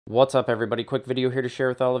What's up everybody, quick video here to share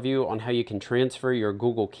with all of you on how you can transfer your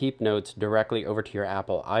Google Keep notes directly over to your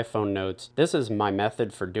Apple iPhone notes. This is my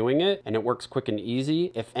method for doing it and it works quick and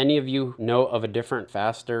easy. If any of you know of a different,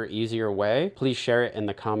 faster, easier way, please share it in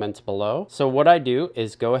the comments below. So what I do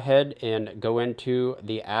is go ahead and go into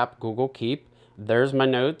the app Google Keep. There's my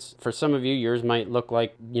notes. For some of you, yours might look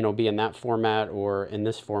like, be in that format or in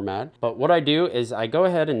this format. But what I do is I go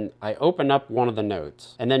ahead and I open up one of the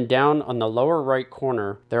notes. And then down on the lower right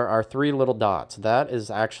corner, there are three little dots. That is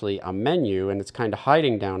actually a menu and it's kind of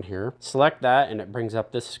hiding down here. Select that and it brings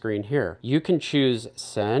up this screen here. You can choose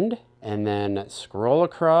send and then scroll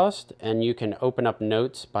across and you can open up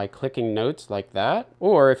notes by clicking notes like that.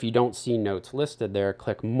 Or if you don't see notes listed there,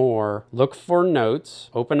 click more, look for notes,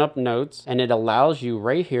 open up notes, and it allows you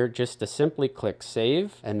right here just to simply click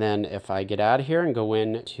save. And then if I get out of here and go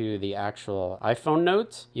into the actual iPhone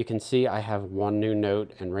notes, you can see I have one new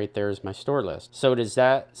note and right there is my store list. So it is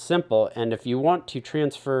that simple. And if you want to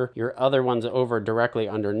transfer your other ones over directly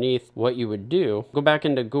underneath, what you would do, go back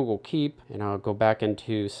into Google Keep and I'll go back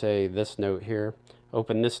into, say, this note here,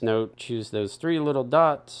 open this note, choose those three little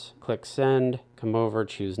dots, click send, come over,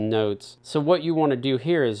 choose notes. So what you want to do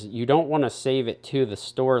here is you don't want to save it to the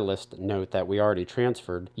store list note that we already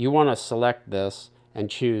transferred. You want to select this and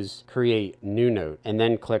choose create new note and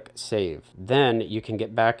then click save. Then you can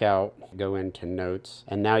get back out, go into notes,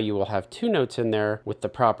 and now you will have two notes in there with the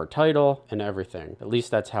proper title and everything. At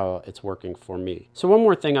least that's how it's working for me. So one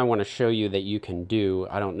more thing I want to show you that you can do.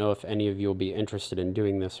 I don't know if any of you will be interested in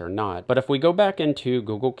doing this or not, but if we go back into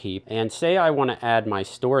Google Keep and say I want to add my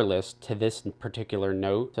store list to this particular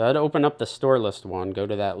note, so I'd open up the store list one, go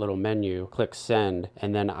to that little menu, click send,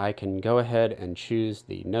 and then I can go ahead and choose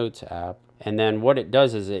the notes app. And then what it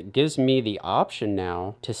does is it gives me the option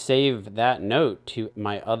now to save that note to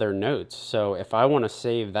my other notes. So if I want to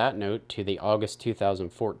save that note to the August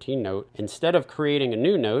 2014 note, instead of creating a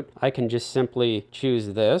new note, I can just simply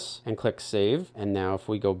choose this and click save. And now if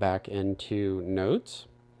we go back into notes,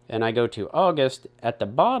 and I go to August, at the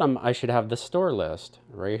bottom, I should have the store list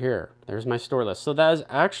right here. There's my store list. So that is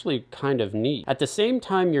actually kind of neat. At the same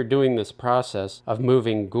time you're doing this process of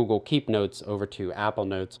moving Google Keep notes over to Apple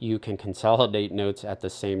Notes, you can consolidate notes at the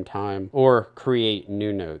same time or create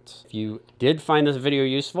new notes. If you did find this video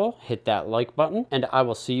useful, hit that like button and I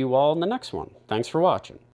will see you all in the next one. Thanks for watching.